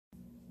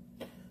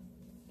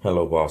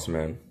Hello, boss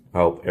man. I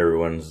hope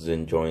everyone's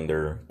enjoying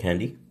their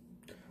candy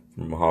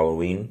from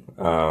Halloween.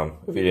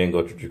 If you didn't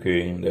go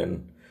trick-or-treating,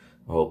 then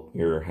I hope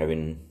you're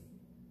having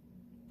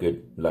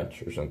good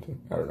lunch or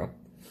something. I don't know.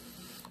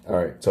 All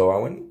right, so I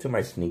went to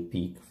my sneak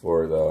peek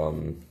for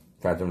the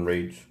Phantom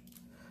Rage.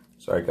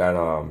 So I got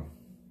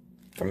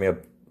me a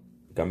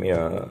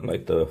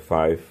like the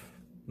five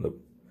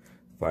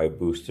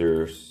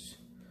boosters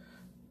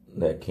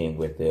that came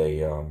with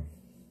a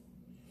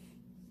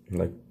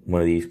like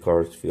one of these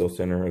cards, a field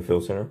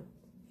center.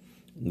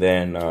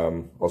 Then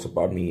also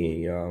bought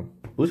me a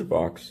booster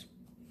box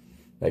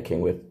that came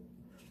with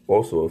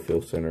also a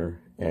field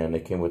center, and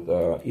it came with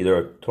either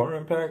a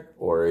tournament pack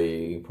or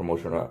a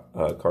promotional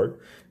card.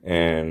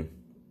 And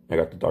I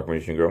got the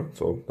documentation girl,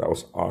 so that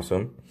was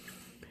awesome.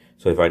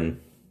 So if I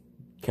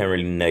can't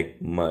really neg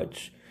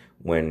much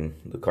when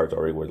the card's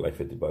already worth like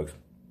 50 bucks.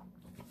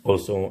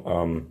 Also,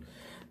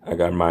 I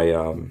got my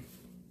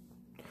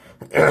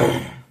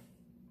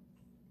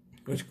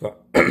what's it called?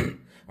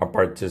 I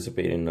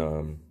participate in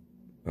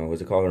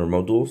what's it called,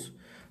 remote duels.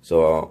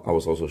 So I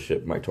was also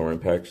shipped my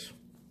tournament packs.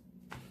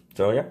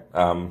 So yeah,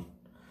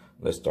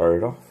 let's start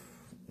it off.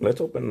 Let's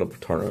open up the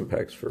tournament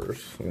packs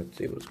first. Let's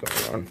see what's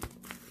going on.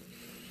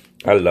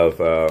 I love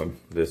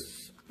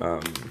this. I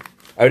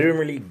didn't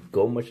really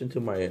go much into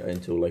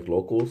like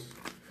locals,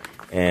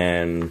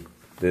 and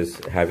this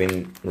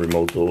having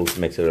remote duels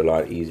makes it a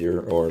lot easier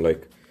or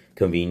like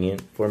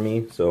convenient for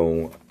me.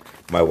 So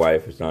my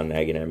wife is not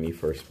nagging at me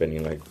for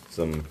spending like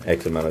some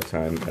X amount of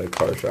time at a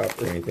car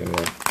shop or anything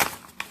like that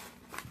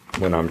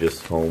when I'm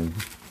just home.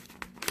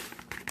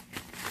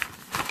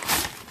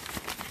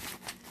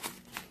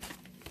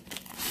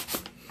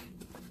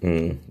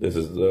 This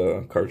is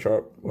the car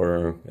shop,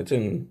 or it's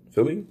in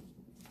Philly.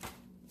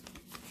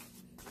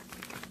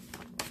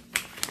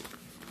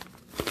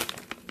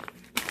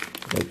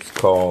 It's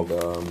called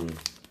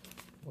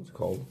what's it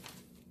called?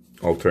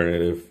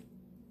 Alternative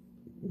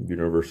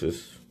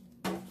Universes.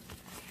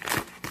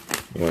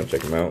 You want to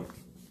check them out?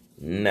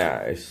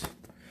 Nice.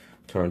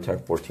 Turn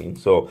Tech 14.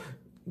 So,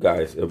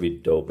 guys, it'll be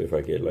dope if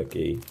I get like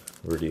a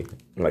really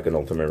like an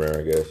ultimate rare,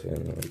 I guess,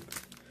 and like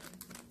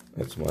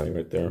that's mine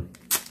right there.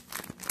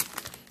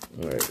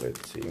 All right,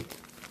 let's see.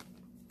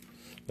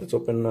 Let's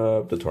open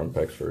up the torn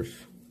packs first,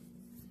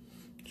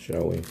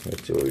 shall we?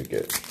 Let's see what we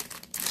get.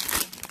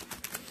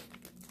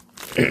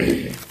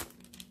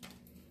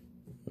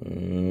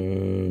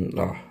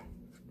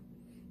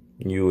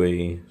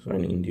 UA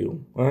signing deal.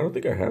 Well, I don't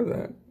think I have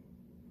that.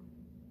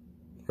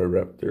 Red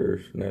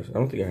Raptors Nest. I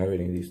don't think I have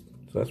any of these,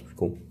 so that's pretty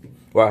cool.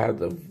 Well, I have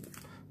the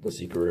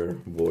secret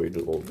rare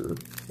Void older,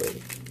 but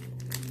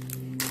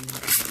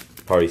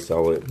probably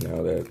sell it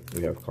now that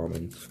we have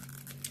commons.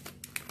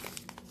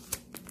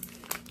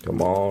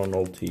 Come on,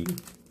 OT.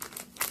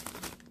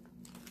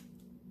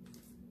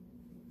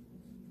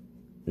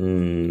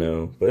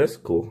 No, but that's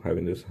cool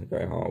having this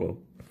guy hollow,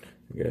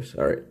 I guess.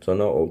 All right, so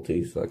no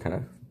OTs, so that kind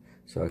of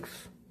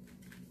sucks.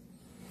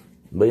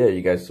 But yeah,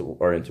 you guys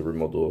are into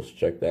remote duels,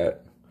 check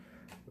that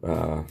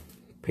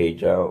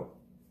page out.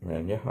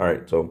 And yeah, all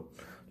right, so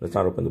let's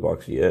not open the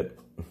box yet.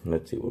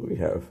 Let's see what we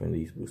have in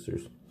these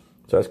boosters.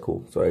 So that's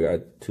cool. So I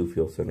got 2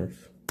 field centers.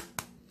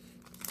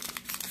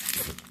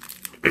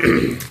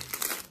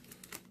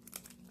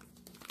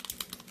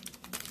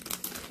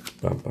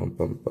 Bum, bum,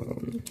 bum,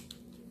 bum.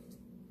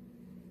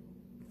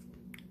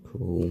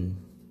 Cool.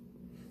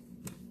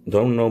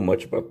 Don't know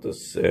much about the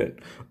set.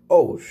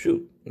 Oh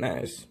shoot,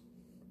 nice.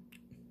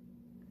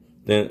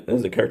 Then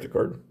there's the character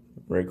card.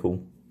 Very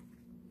cool.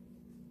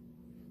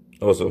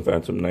 Also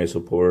Phantom Knight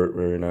support,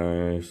 very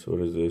nice. What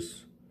is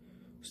this?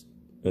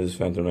 This is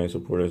Phantom Knight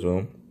support as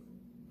well.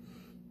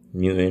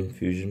 Mutant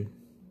Fusion.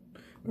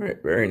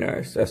 Alright, very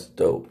nice. That's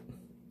dope.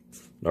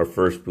 Our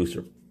first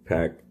booster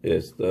pack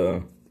is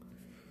a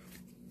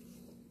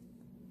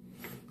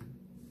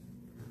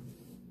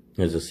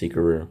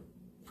secret rare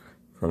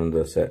from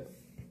the set.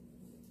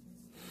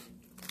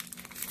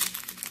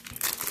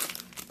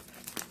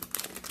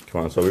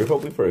 Come on, so we're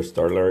hoping for a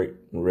Starlight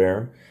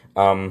rare.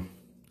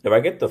 If I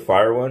get the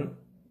fire one,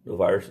 the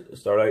fire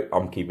Starlight,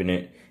 I'm keeping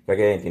it. If I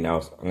get anything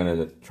else, I'm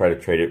gonna try to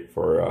trade it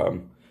for a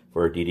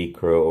DD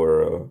Crow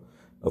or a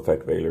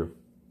Effect Veiler.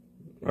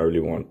 I really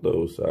want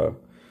those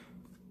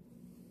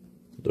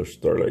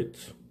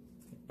Starlights.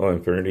 Oh,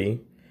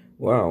 Infinity.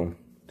 Wow,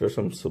 there's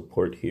some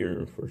support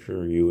here for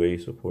sure. UA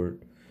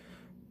support,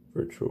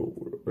 virtual.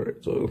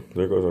 Right, so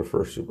there goes our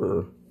first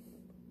super.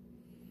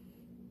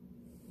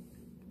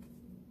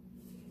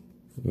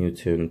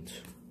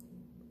 Mutant.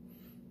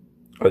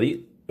 Are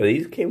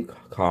these came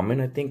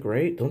common? I think,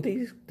 right? Didn't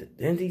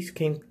these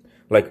came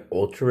like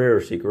ultra rare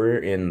or secret rare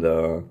in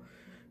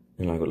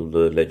like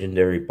the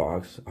legendary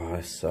box? Oh,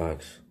 that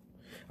sucks.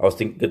 I was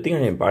thinking. Good thing I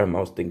didn't buy them.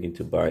 I was thinking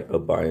to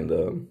buying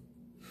them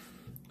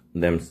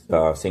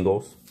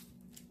singles.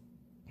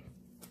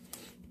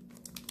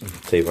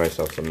 Save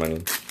myself some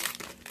money.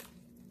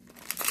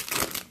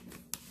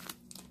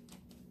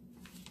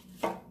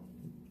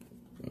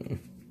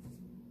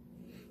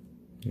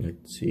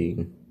 Let's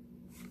see.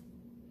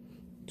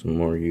 Some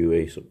more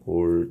UA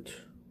support.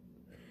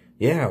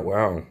 Yeah,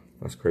 wow.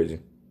 That's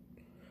crazy.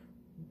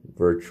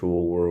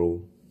 Virtual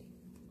World.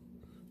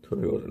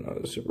 Totally was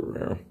another super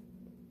rare.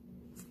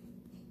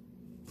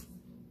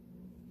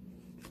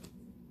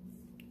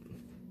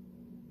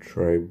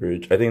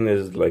 Tri-Bridge. I think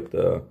this is like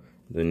the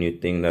new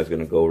thing that's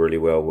gonna go really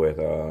well with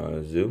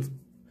Zoo. So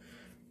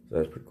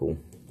that's pretty cool.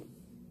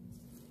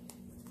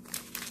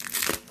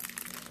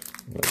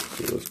 Let's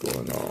see what's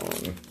going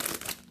on.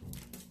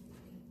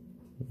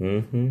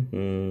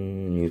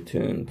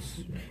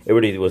 Mutants.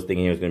 Everybody was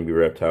thinking it was gonna be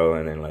Reptile,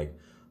 and then like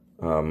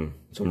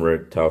some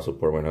Reptile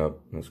support went up.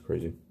 That's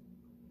crazy.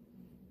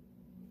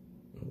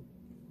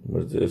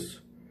 What is this?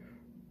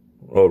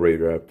 Oh,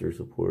 Raid Raptor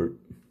support.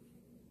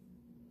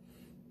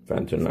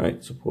 Phantom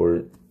Knight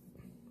support.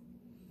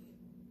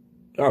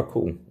 Oh,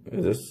 cool.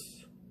 Is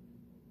this?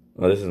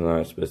 Oh, this is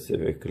not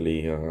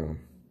specifically.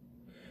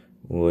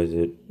 What is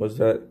it? What's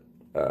that?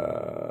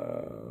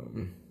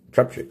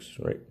 Trap Tricks,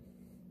 right?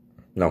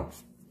 No.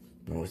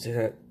 What's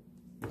that?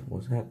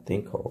 What's that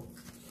thing called?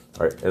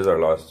 All right, this is our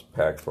last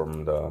pack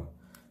from the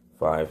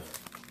 5.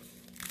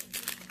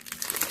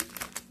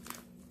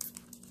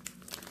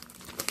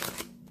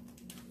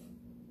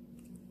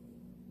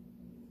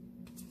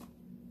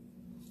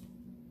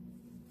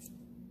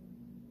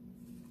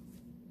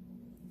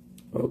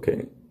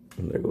 Okay,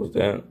 and there goes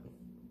that.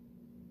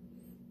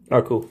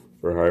 Oh, cool.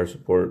 For higher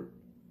support.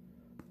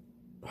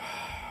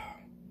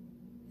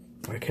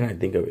 Why can't I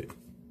think of it?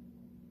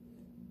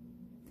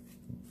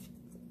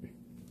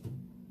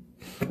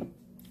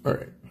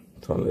 Alright,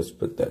 so let's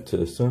put that to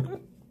the side.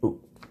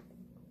 Ooh.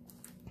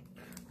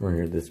 Right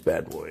here, this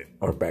bad boy.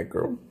 Or bad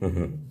girl.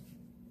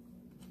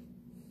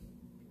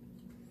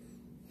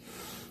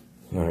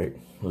 Alright,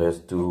 let's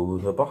do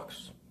the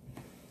box.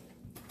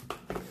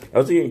 I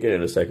was thinking of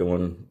getting a second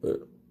one,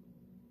 but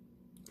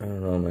I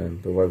don't know,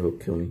 man. The wife will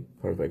kill me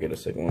probably if I get a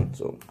second one,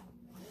 so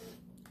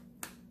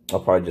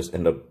I'll probably just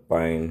end up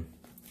buying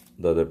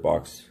the other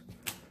box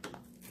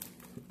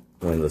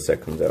when the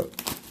set comes out.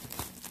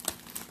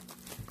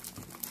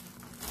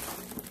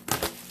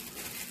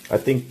 I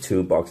think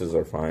 2 boxes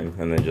are fine,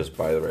 and then just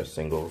buy the rest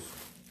singles.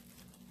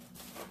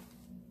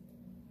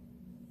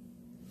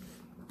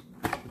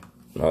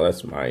 No,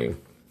 that's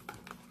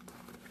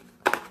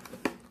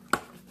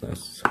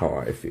how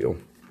I feel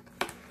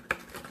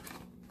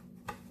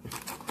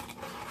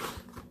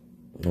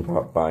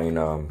about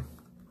buying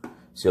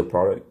sealed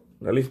product.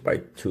 At least buy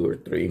 2 or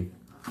 3.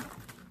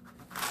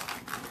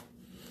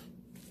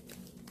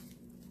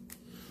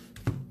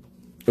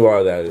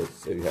 Well, that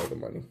is if you have the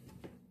money.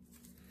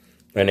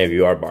 And if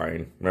you are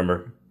buying,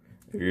 remember,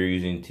 if you're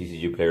using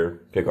Tcgplayer,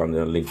 click on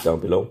the link down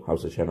below,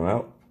 helps the channel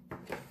out.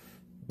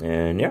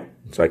 And yeah,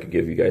 so I could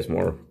give you guys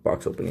more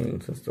box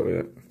openings and stuff like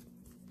that.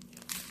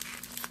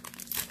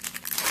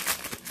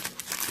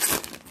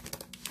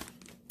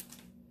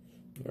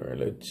 Alright,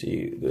 let's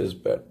see this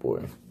bad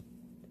boy.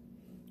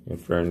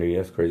 Infinity,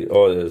 that's crazy.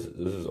 Oh, this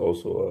is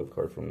also a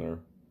card from there.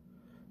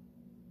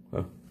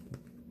 Huh.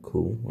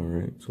 Cool,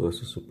 alright, so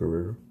that's a super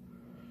rare.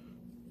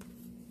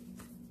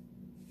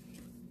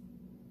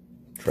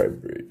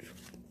 Tri-Bridge.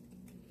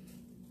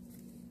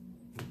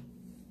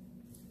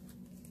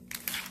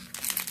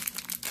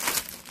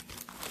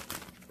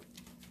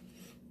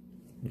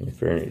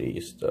 Infinity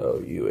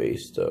stuff, UA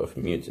stuff,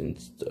 mutant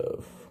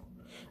stuff.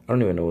 I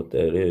don't even know what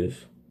that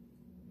is.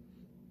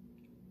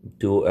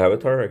 Dual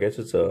avatar, I guess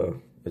it's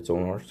its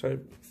own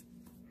archetype.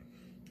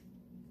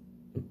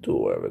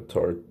 Dual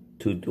avatar,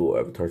 2 dual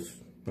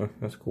avatars. Huh,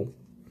 that's cool.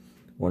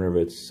 Wonder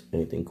if it's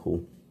anything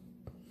cool.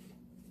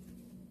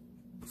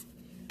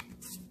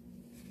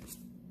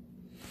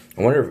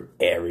 I wonder if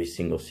every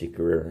single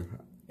secret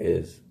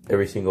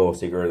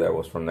that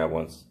was from that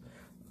one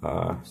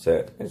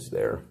set is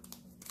there.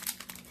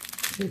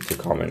 Need to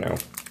comment now.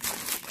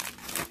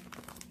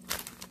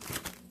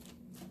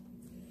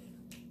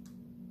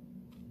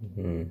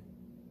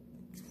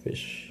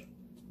 Fish.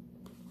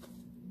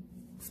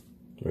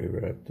 Raid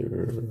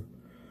Raptor.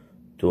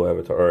 Dual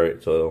avatar.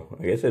 Alright, so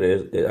I guess it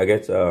is. I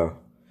guess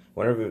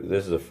whenever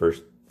this is the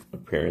first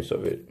appearance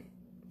of it.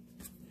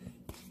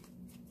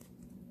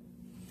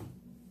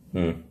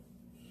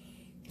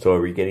 So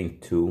are we getting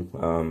 2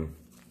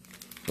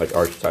 like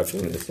archetypes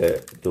in the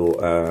set?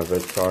 Dual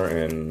avatar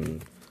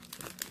and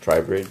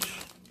Tri-Bridge.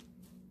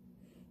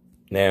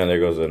 Now there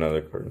goes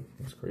another card.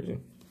 That's crazy.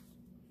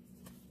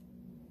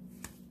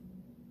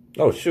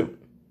 Oh shoot.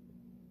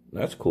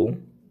 That's cool.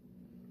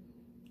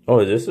 Oh,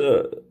 is this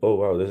oh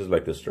wow, this is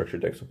like the structure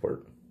deck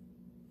support.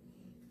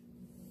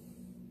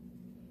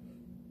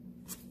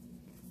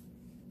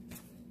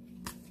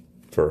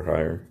 For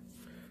hire.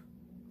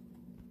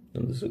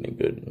 And this is any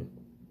good.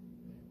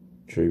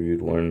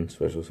 Tribute 1,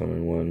 special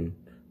summon 1,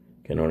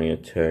 can only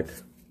attack.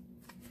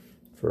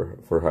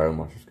 For higher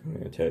monsters can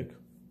only attack.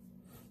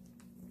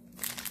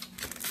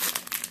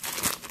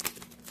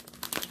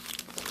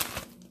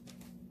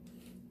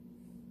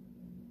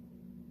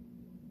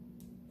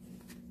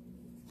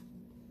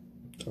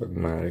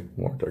 Dogmatic,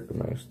 more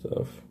dogmatic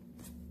stuff.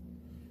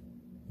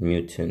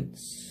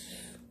 Mutants,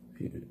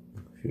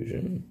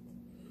 fusion.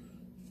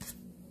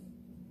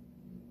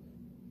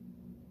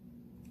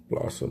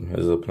 Blossom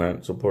as a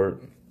plant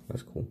support.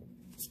 That's cool.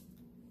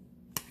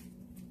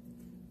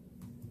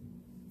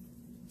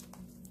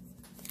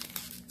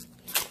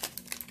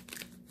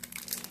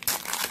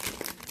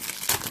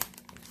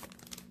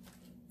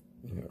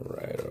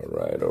 Alright.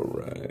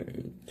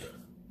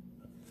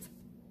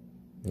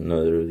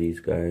 Another of these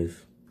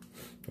guys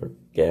or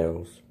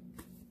gals.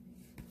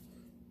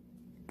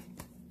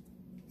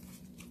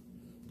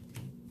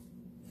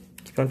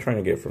 That's what I'm trying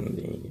to get from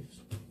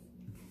these.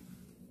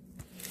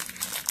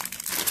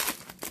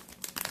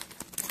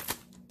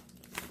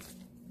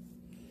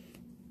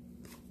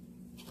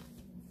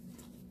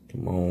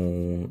 Come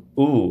on.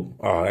 Ooh.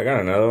 Oh, I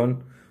got another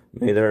one.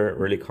 Maybe they're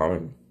really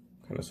common.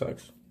 Kind of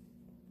sucks.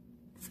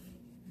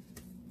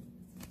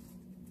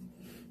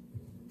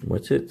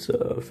 What's its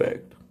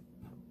effect?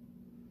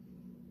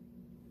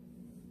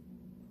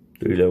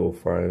 3 level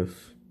 5s.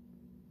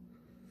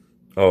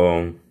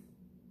 Alright.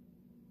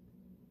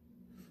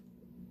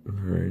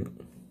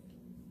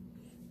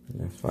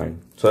 That's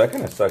fine. So that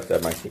kind of sucks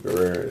that my secret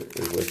rare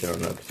is waiting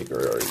on a secret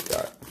rare I already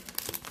got.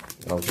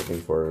 I was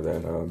looking for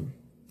that,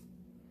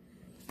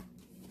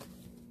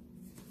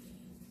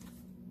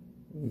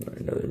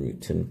 another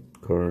mutant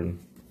card.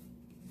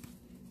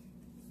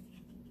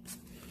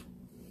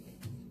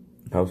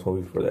 I was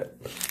hoping for that.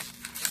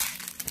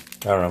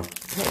 I don't know.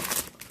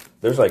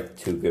 There's like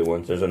 2 good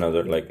ones. There's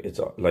another, like,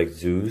 it's like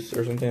Zeus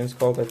or something it's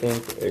called, I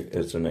think.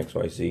 It's an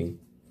XYZ.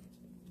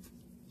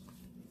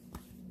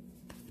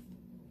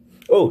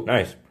 Oh,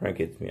 nice. Prank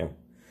it, yeah.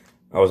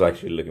 I was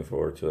actually looking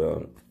forward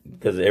to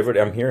because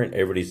I'm hearing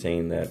everybody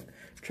saying that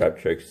Trap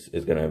Tricks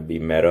is going to be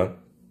meta.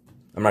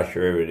 I'm not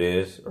sure if it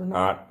is or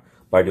not,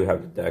 but I do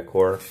have the deck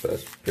core, so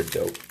that's pretty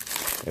dope.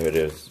 If it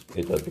is,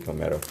 it does become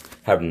meta.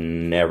 Have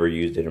never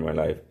used it in my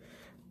life.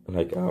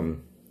 Like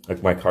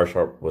my car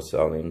shop was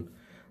selling.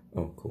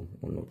 Oh, cool.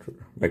 Oh, no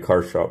trigger. My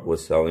car shop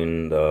was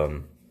selling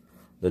the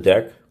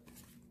deck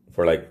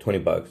for like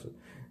 $20,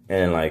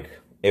 and like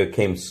it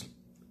came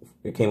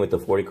with the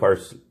 40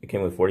 cards. It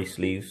came with 40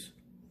 sleeves.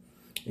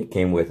 It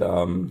came with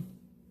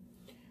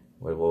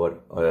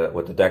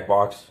with the deck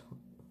box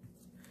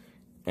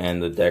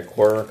and the deck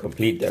core,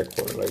 complete deck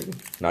core, like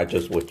not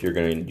just what you're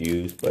gonna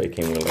use, but it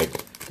came with like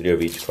 3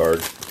 of each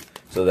card.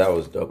 So that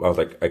was dope. I was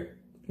like, I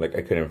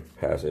couldn't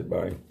pass it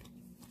by.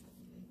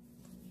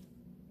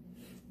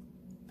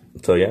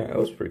 So yeah, it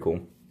was pretty cool.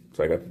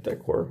 So I got the deck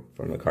core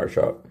from the car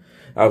shop.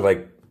 I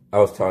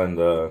was telling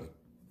the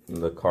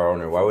car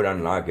owner, why would I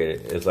not get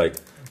it? It's like,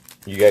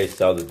 you guys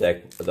sell the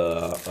deck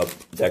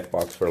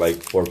box for like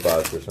 $4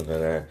 or something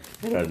like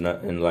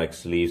that, and like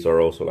sleeves are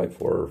also like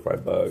 $4 or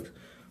 $5.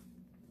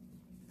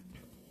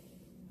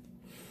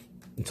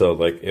 So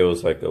like it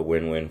was like a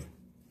win-win.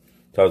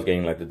 So I was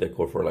getting like the deck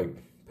core for like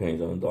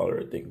pennies on the dollar,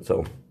 I think. So,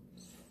 all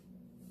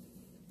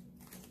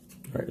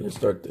right, let's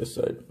start this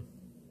side.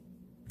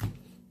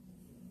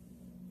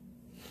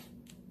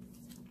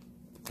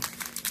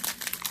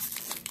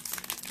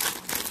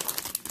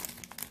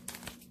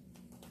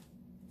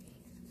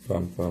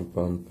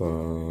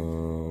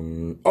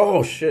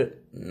 Oh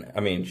shit! I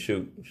mean,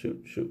 shoot.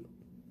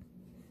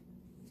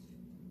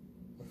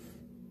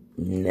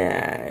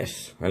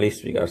 Nice. At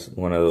least we got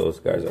one of those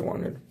guys I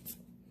wanted.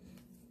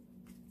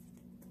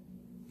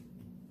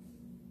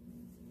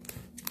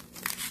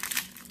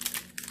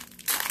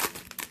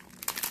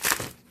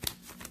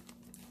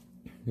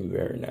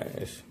 Very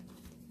nice.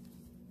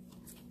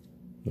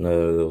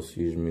 Another of those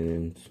huge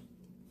mutants.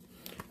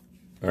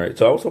 Alright,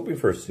 so I was hoping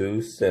for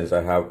Zeus since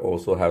I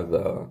also have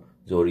the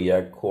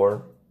Zodiac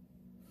core.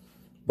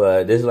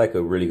 But this is like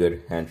a really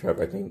good hand trap,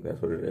 I think. That's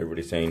what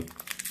everybody's saying.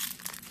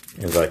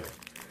 It's like,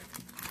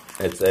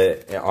 it's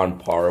on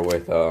par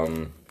with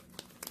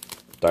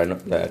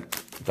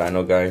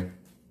Dino guy.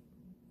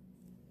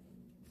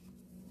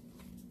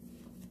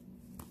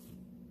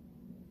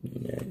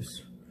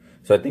 Nice.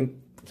 So I think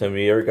since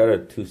we already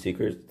got 2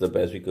 secrets, the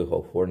best we could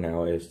hope for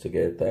now is to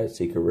get that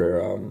secret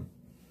rare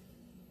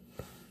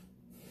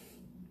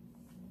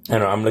I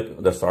don't know, I'm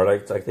looking the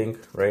Starlights, I think,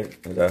 right?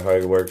 Is that how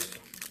it works?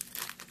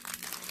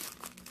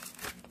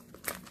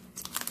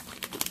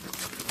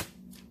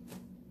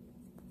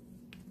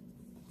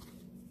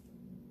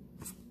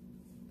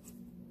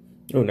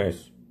 Oh,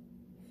 nice.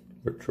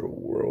 Virtual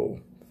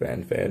World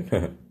fan.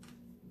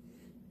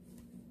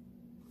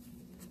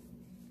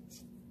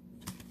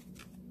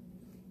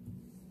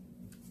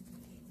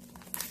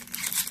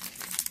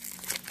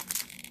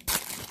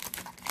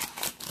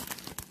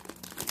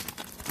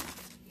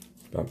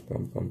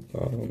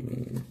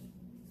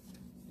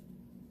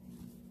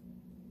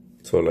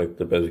 So like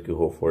the best we could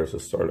hope for is a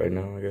Starlight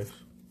now, I guess.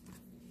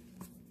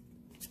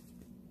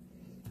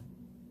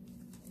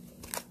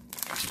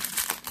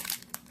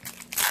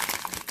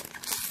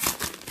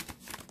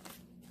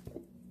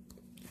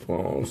 Come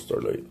on,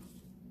 Starlight.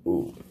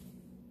 Ooh.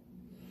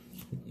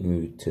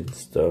 Mutant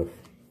stuff.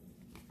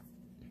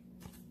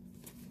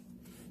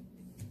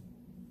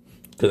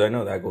 Because I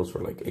know that goes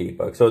for like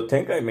 $80. So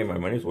Tank Guy made my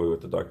money's worth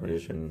with the Dark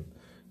Magician.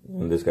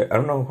 And this guy, I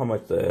don't know how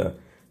much the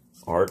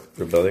Art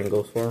Rebellion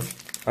goes for.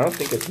 I don't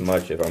think it's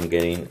much if I'm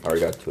getting, I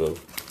already got 2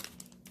 of.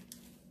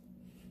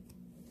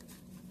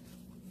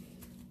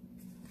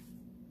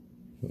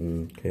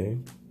 Okay.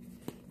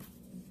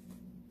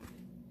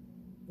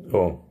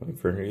 Oh,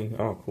 Infinity.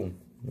 Oh, cool.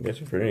 I guess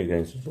Infinity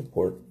getting some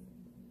support.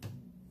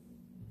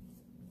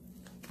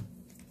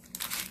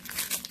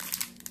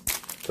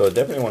 So I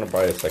definitely want to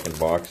buy a second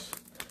box.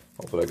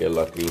 Hopefully I get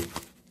lucky.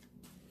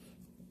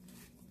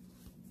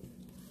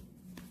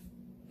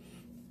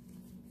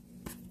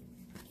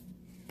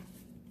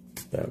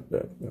 Bam,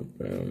 bam, bam,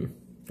 bam.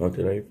 Oh,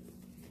 did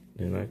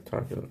I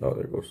talk it? Oh,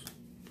 there it goes.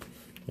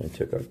 I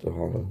took out the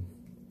hollow.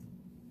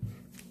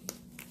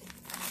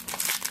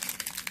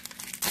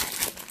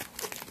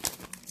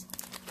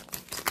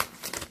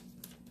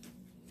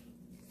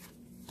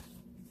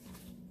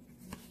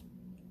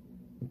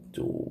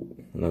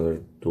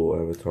 Another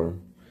dual avatar.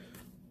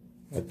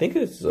 I think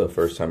it's the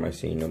first time I've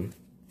seen them.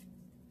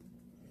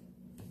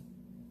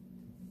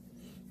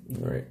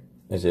 Alright.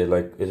 Is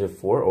it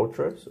 4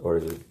 ultras or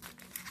is it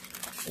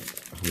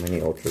how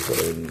many ultras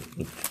are in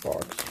each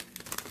box?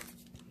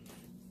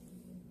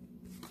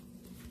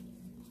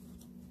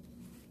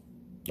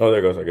 Oh,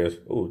 there goes, I guess.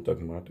 Ooh,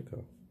 Dogmatica.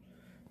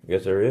 I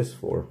guess there is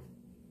 4.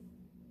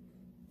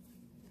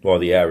 Well,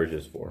 the average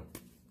is 4.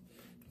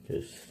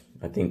 Because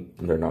I think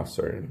they're not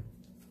certain.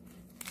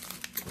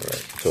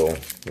 Alright, so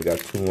we got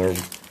 2 more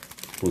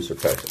booster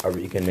packs.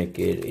 You can make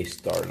it a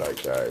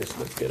Starlight, guys.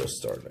 Let's get a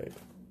Starlight.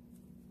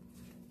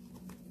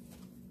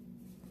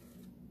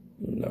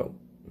 No.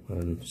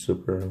 And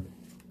Super.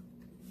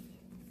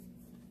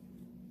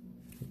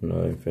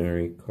 No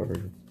Infinity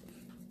card.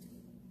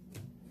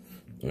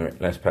 Alright,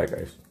 last pack,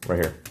 guys. Right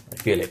here. I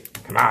feel it.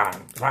 Come on,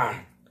 come on.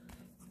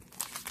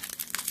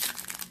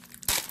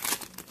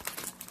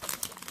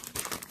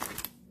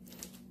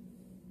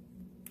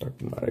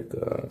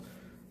 Dogmatica.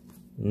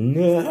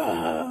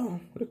 No!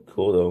 Look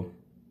cool though.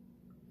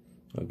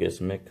 I guess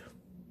Mick.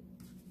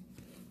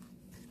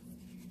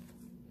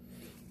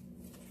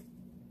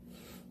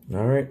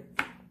 Alright.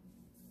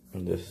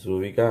 And this is what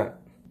we got.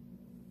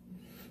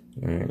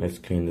 Alright, let's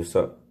clean this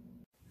up.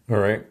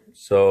 Alright,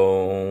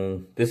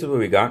 so this is what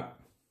we got.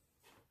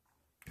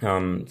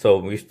 So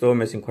we're still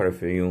missing quite a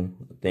few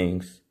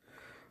things.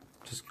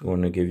 Just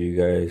going to give you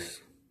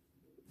guys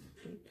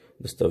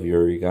the stuff you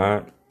already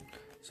got.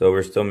 So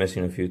we're still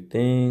missing a few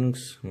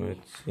things.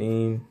 Let's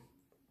see.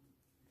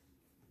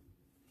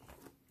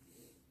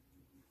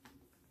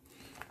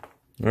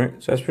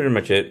 Alright, so that's pretty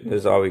much it. This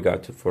is all we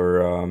got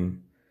for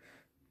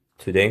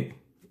today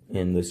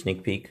in the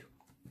sneak peek.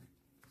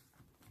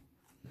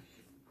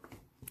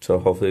 So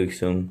hopefully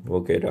soon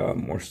we'll get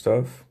more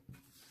stuff.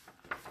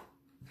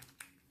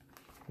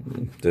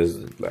 This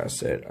is the last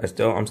set.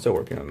 I'm still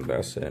working on the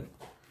last set.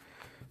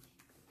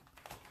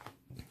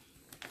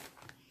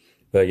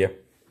 But yeah.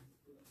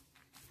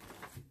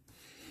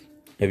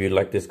 If you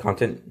like this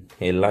content,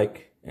 hit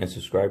like and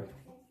subscribe.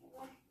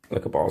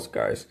 Like a boss,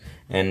 guys.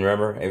 And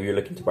remember, if you're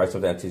looking to buy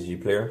something at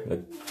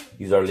Tcgplayer,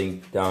 use our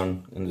link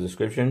down in the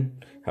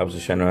description. Helps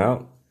the channel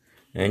out.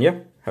 And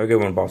yeah, have a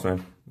good one, boss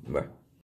man. Bye.